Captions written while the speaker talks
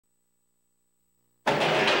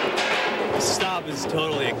job is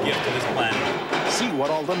totally a gift to this planet. See what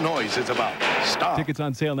all the noise is about. Stop. Tickets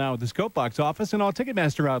on sale now at the Scope Box office and all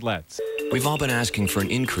Ticketmaster outlets. We've all been asking for an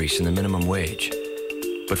increase in the minimum wage.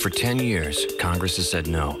 But for 10 years, Congress has said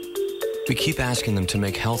no. We keep asking them to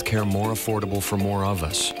make health care more affordable for more of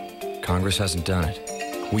us. Congress hasn't done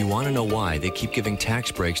it. We want to know why they keep giving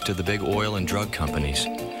tax breaks to the big oil and drug companies.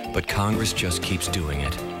 But Congress just keeps doing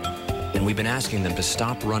it. And we've been asking them to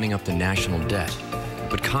stop running up the national debt.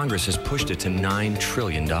 But Congress has pushed it to $9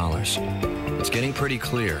 trillion. It's getting pretty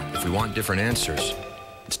clear. If we want different answers,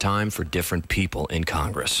 it's time for different people in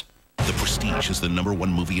Congress. The Prestige is the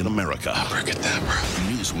 #1 movie in America.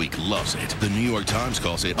 Newsweek loves it. The New York Times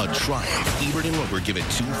calls it a triumph. Ebert and Roper give it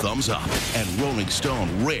 2 thumbs up. And Rolling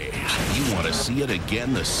Stone raves. You want to see it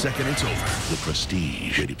again the second it's over. The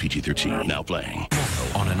Prestige. Rated PG-13. Now playing.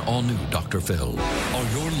 On an all-new Dr. Phil.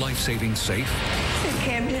 Are your life savings safe? They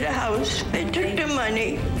came to the house, they took the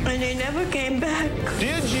money, and they never came back.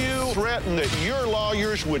 Did you threaten that your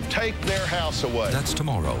lawyers would take their house away? That's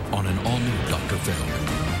tomorrow on an all-new Dr.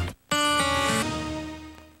 Phil.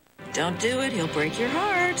 Don't do it, he'll break your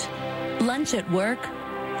heart. Lunch at work?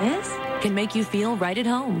 This can make you feel right at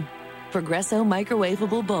home. Progresso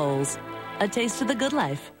microwavable bowls. A taste of the good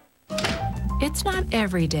life. It's not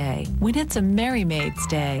every day when it's a Merry Maids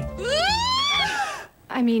Day.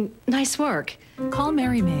 I mean, nice work. Call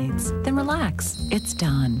Merry Maids, then relax. It's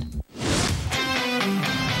done.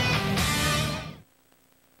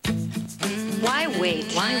 Why wait?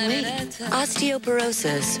 Why wait?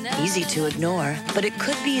 Osteoporosis. Easy to ignore, but it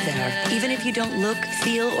could be there, even if you don't look,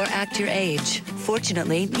 feel, or act your age.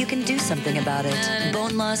 Fortunately, you can do something about it.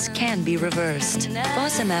 Bone loss can be reversed.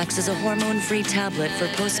 Fosamax is a hormone-free tablet for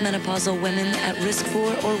postmenopausal women at risk for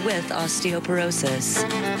or with osteoporosis.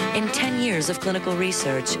 In 10 years of clinical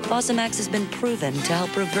research, Fosamax has been proven to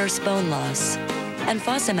help reverse bone loss. And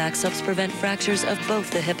Fosamax helps prevent fractures of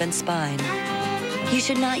both the hip and spine. You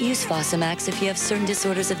should not use Fosamax if you have certain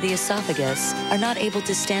disorders of the esophagus, are not able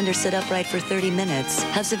to stand or sit upright for 30 minutes,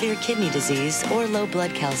 have severe kidney disease, or low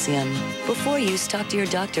blood calcium. Before use, talk to your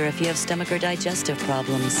doctor if you have stomach or digestive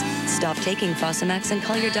problems. Stop taking Fosamax and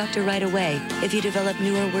call your doctor right away if you develop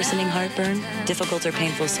new or worsening heartburn, difficult or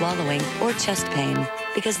painful swallowing, or chest pain,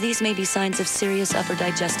 because these may be signs of serious upper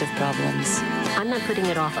digestive problems. I'm not putting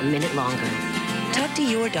it off a minute longer. Talk to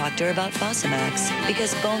your doctor about Fosamax,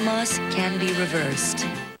 because bone loss can be reversed.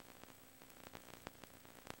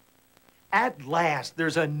 At last,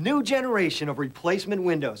 there's a new generation of replacement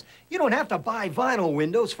windows. You don't have to buy vinyl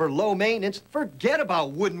windows for low maintenance. Forget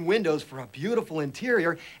about wooden windows for a beautiful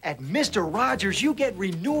interior. At Mr. Rogers, you get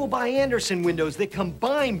Renewal by Andersen windows that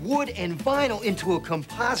combine wood and vinyl into a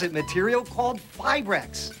composite material called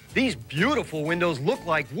Fibrex. These beautiful windows look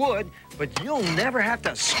like wood, but you'll never have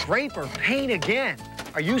to scrape or paint again.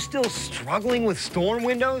 Are you still struggling with storm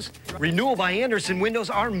windows? Renewal by Andersen windows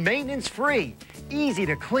are maintenance-free, easy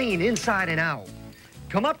to clean inside and out.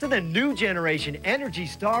 Come up to the new generation Energy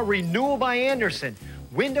Star Renewal by Andersen.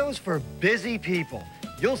 Windows for busy people.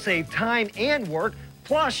 You'll save time and work,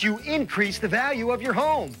 plus you increase the value of your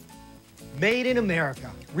home. Made in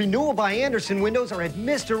America. Renewal by Andersen windows are at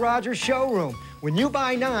Mr. Rogers' showroom. When you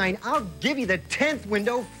buy 9, I'll give you the 10th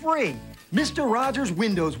window free. Mr. Rogers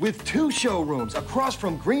Windows with 2 showrooms across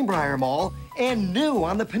from Greenbrier Mall and new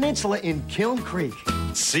on the peninsula in Kiln Creek.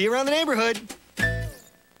 See you around the neighborhood.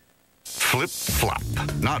 Flip-flop.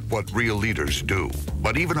 Not what real leaders do.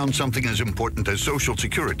 But even on something as important as Social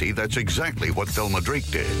Security, that's exactly what Thelma Drake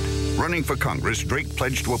did. Running for Congress, Drake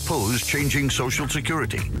pledged to oppose changing Social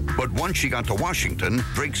Security. But once she got to Washington,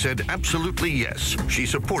 Drake said absolutely yes. She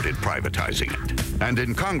supported privatizing it. And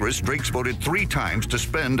in Congress, Drake's voted 3 times to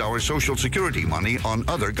spend our Social Security money on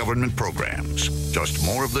other government programs. Just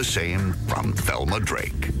more of the same from Thelma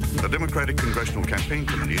Drake. The Democratic Congressional Campaign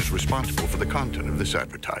Committee is responsible for the content of this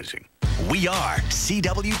advertising. We are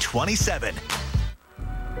CW27.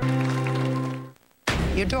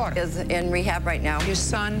 Your daughter is in rehab right now. Your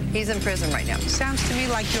son, he's in prison right now. Sounds to me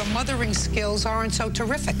like your mothering skills aren't so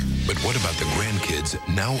terrific. But what about the grandkids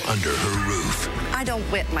now under her roof? I don't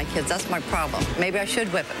whip my kids. That's my problem. Maybe I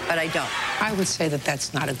should whip it, but I don't. I would say that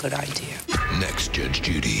that's not a good idea. Next, Judge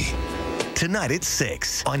Judy. Tonight at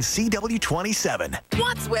 6 on CW27.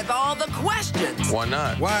 What's with all the questions? Why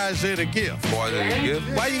not? Why is it a gift? Why is it a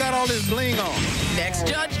gift? Why you got all this bling on? Next,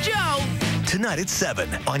 Judge Joe. Tonight at 7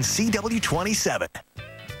 on CW27.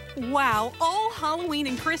 Wow, all Halloween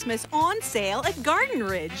and Christmas on sale at Garden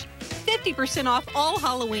Ridge. 50% off all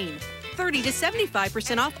Halloween. 30 to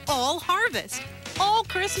 75% off all Harvest. All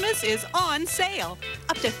Christmas is on sale.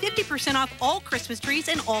 Up to 50% off all Christmas trees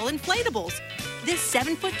and all inflatables. This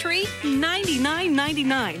 7-foot tree,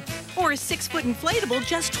 $99.99. Or a 6-foot inflatable,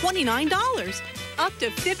 just $29. Up to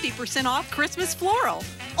 50% off Christmas floral.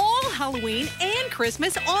 All Halloween and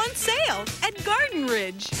Christmas on sale at Garden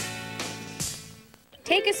Ridge.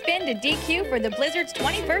 Take a spin to DQ for the Blizzard's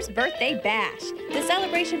 21st Birthday Bash. The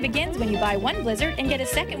celebration begins when you buy one Blizzard and get a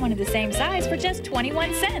second one of the same size for just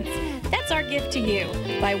 21 cents. That's our gift to you.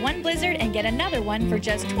 Buy one Blizzard and get another one for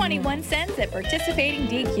just 21 cents at participating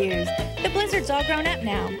DQs. The Blizzard's all grown up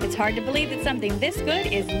now. It's hard to believe that something this good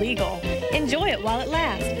is legal. Enjoy it while it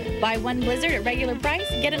lasts. Buy one Blizzard at regular price,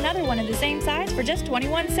 get another one of the same size for just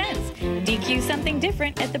 21 cents. DQ something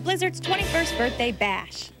different at the Blizzard's 21st Birthday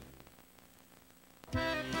Bash.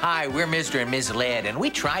 Hi, we're Mr. and Ms. Ladd, and we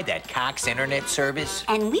tried that Cox internet service.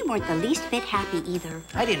 And we weren't the least bit happy either.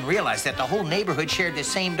 I didn't realize that the whole neighborhood shared the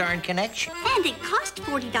same darn connection. And it cost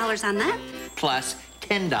 $40 a month. Plus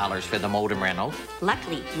 $10 for the modem rental.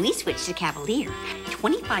 Luckily, we switched to Cavalier.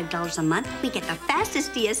 $25 a month, we get the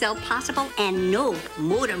fastest DSL possible and no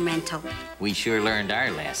modem rental. We sure learned our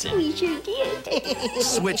lesson. We sure did.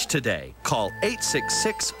 Switch today. Call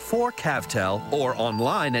 866-4CAVTEL or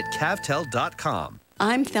online at cavtel.com.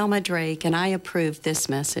 I'm Thelma Drake, and I approve this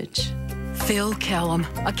message. Phil Kellum,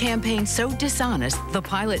 a campaign so dishonest, the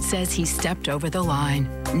pilot says he stepped over the line.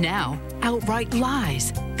 Now, outright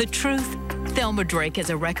lies. The truth? Thelma Drake has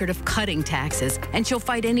a record of cutting taxes, and she'll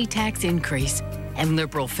fight any tax increase. And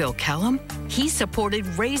liberal Phil Kellum? He supported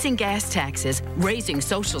raising gas taxes, raising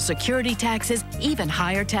Social Security taxes, even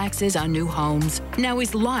higher taxes on new homes. Now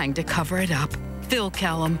he's lying to cover it up. Phil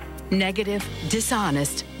Kellum, negative,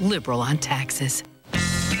 dishonest, liberal on taxes.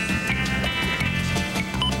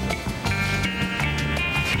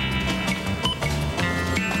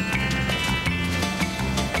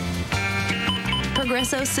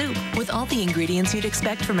 Progresso soup, with all the ingredients you'd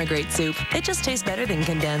expect from a great soup. It just tastes better than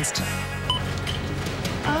condensed.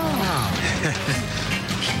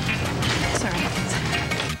 Sorry.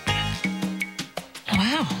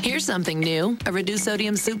 Wow. Here's something new. A reduced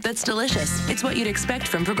sodium soup that's delicious. It's what you'd expect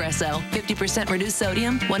from Progresso. 50% reduced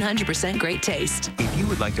sodium, 100% great taste. If you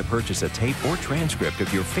would like to purchase a tape or transcript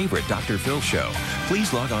of your favorite Dr. Phil show,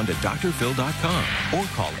 please log on to drphil.com or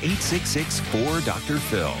call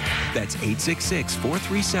 866-4-DR-PHIL. That's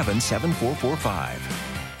 866-437-7445.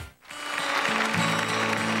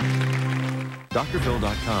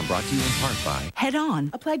 drphil.com, brought to you in part by Head On.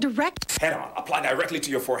 Apply direct. Head On. Apply directly to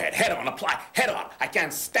your forehead. Head On. Apply. Head On. I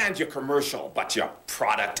can't stand your commercial, but your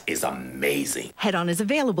product is amazing. Head On is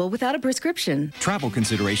available without a prescription. Travel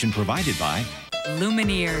consideration provided by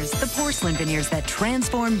Lumineers, the porcelain veneers that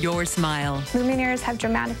transform your smile. Lumineers have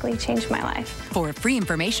dramatically changed my life. For a free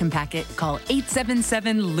information packet, call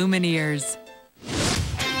 877-LUMINEERS.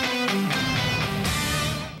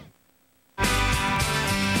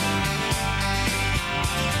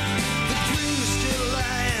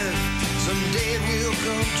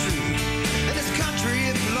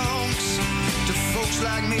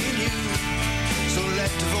 Like me and you, so let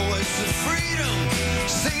the voice of freedom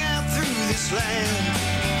sing out through this land.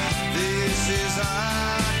 This is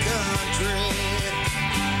our country.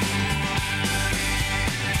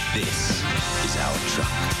 This is our truck,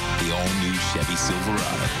 the all-new Chevy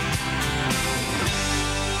Silverado.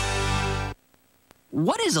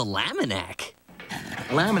 What is a Laminac?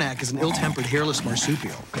 Laminac is an ill-tempered, hairless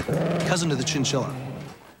marsupial, cousin to the chinchilla.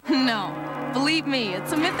 No. Believe me,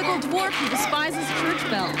 it's a mythical dwarf who despises church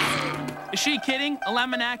bells. Is she kidding? A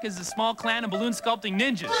Laminac is a small clan of balloon sculpting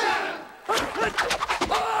ninjas.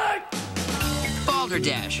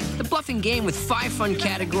 Balderdash, the bluffing game with 5 fun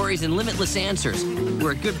categories and limitless answers,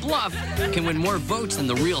 where a good bluff can win more votes than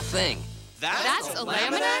the real thing. That's a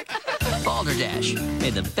Laminac? Balderdash, may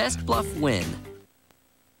the best bluff win.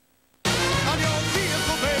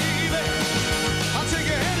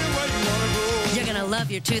 Love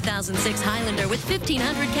your 2006 Highlander with $1,500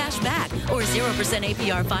 cash back or 0%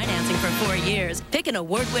 APR financing for 4 years. Pick an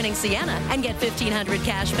award-winning Sienna and get $1,500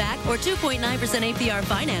 cash back or 2.9% APR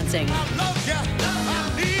financing. I love you, I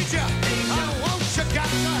need you, I want you, got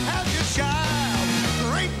to have your child.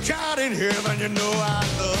 Great child in heaven, you know I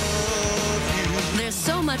love you. There's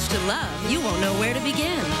so much to love, you won't know where to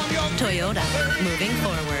begin. Toyota, moving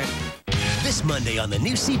forward. This Monday on the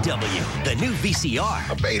new CW, the new VCR,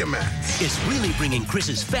 a Betamax, is really bringing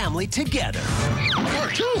Chris's family together.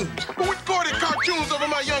 Cartoons? Who recorded cartoons over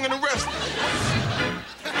my Young and the Rest?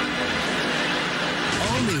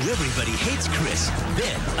 All new Everybody Hates Chris.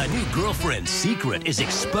 Then, a new girlfriend's secret is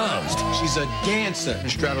exposed. She's a dancer and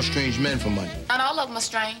straddles strange men for money. Not all of them are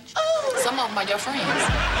strange. Some of them are your friends.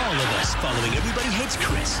 All of us following Everybody Hates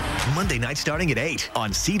Chris. Monday night starting at 8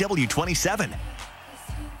 on CW27.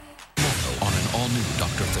 On an all all-new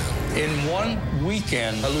Dr. Phil. In one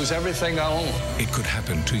weekend, I lose everything I own. It could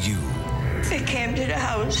happen to you. They came to the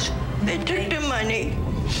house. They took the money,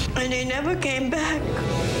 and they never came back.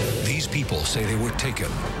 These people say they were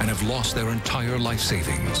taken and have lost their entire life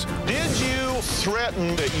savings. Did you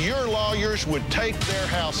threaten that your lawyers would take their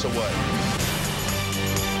house away?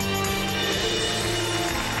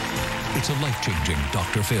 It's a life-changing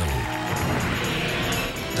Dr. Phil.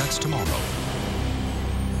 That's tomorrow.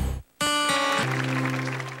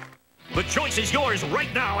 The choice is yours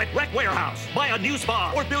right now at Rec Warehouse. Buy a new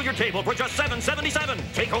spa or billiard table for just $7.77.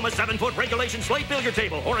 Take home a 7-foot regulation slate billiard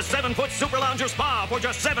table or a 7-foot super lounger spa for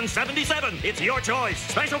just $7.77. It's your choice.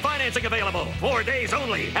 Special financing available. 4 days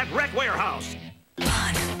only at Rec Warehouse.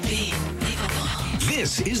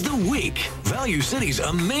 This is the week. Value City's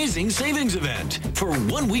amazing savings event. For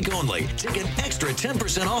 1 week only, take an extra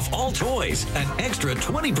 10% off all toys, an extra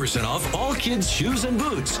 20% off all kids' shoes and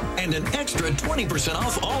boots, and an extra 20%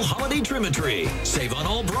 off all holiday trimmetry. Save on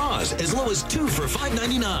all bras as low as 2 for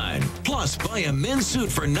 $5.99. Plus, buy a men's suit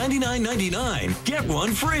for $99.99. Get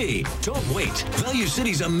one free. Don't wait. Value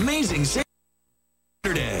City's amazing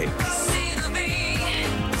Saturday.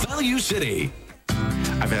 Value City.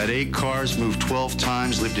 I've had 8 cars, moved 12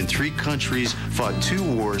 times, lived in 3 countries, fought 2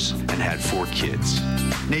 wars, and had 4 kids.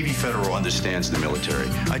 Navy Federal understands the military.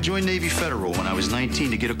 I joined Navy Federal when I was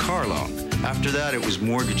 19 to get a car loan. After that, it was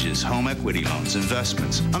mortgages, home equity loans,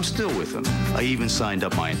 investments. I'm still with them. I even signed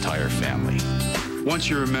up my entire family. Once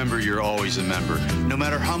you're a member, you're always a member. No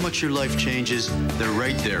matter how much your life changes, they're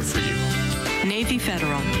right there for you. Navy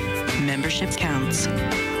Federal. Membership counts.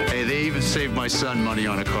 Hey, they even saved my son money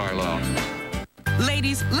on a car loan.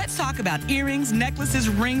 Ladies, let's talk about earrings, necklaces,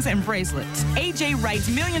 rings, and bracelets. AJ Wright's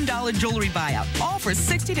 $1 Million Jewelry Buyout. All for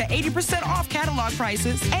 60 to 80% off catalog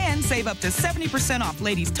prices and save up to 70% off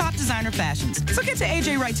ladies' top designer fashions. So get to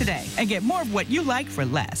AJ Wright today and get more of what you like for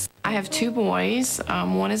less. I have 2 boys.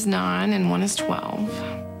 One is 9 and one is 12.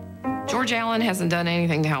 George Allen hasn't done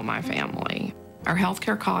anything to help my family. Our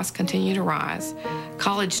healthcare costs continue to rise.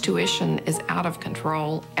 College tuition is out of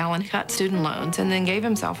control. Allen cut student loans and then gave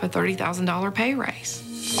himself a $30,000 pay raise.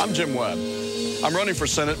 I'm Jim Webb. I'm running for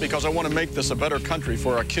Senate because I want to make this a better country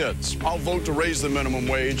for our kids. I'll vote to raise the minimum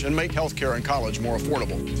wage and make healthcare and college more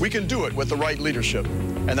affordable. We can do it with the right leadership,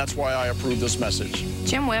 and that's why I approve this message.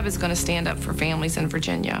 Jim Webb is going to stand up for families in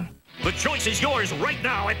Virginia. The choice is yours right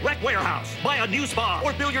now at Rec Warehouse. Buy a new spa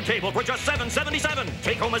or billiard table for just $7.77.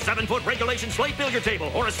 Take home a 7-foot regulation slate billiard table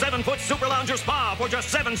or a 7-foot super lounger spa for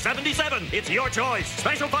just $7.77. It's your choice.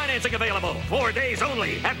 Special financing available. 4 days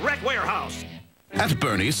only at Rec Warehouse. At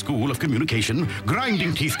Bernie's School of Communication,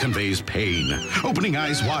 grinding teeth conveys pain. Opening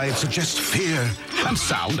eyes wide suggests fear. And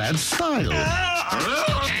sound adds style.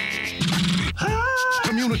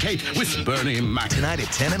 Communicate with Bernie Mac. Tonight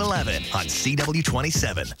at 10 and 11 on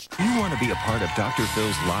CW27. You want to be a part of Dr.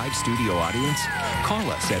 Phil's live studio audience?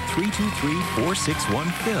 Call us at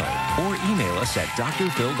 323-461-PHIL or email us at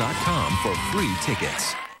drphil.com for free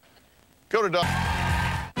tickets. Go to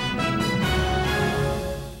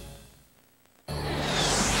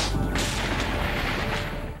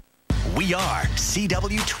We are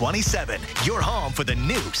CW27, your home for the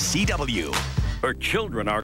new CW. Her children are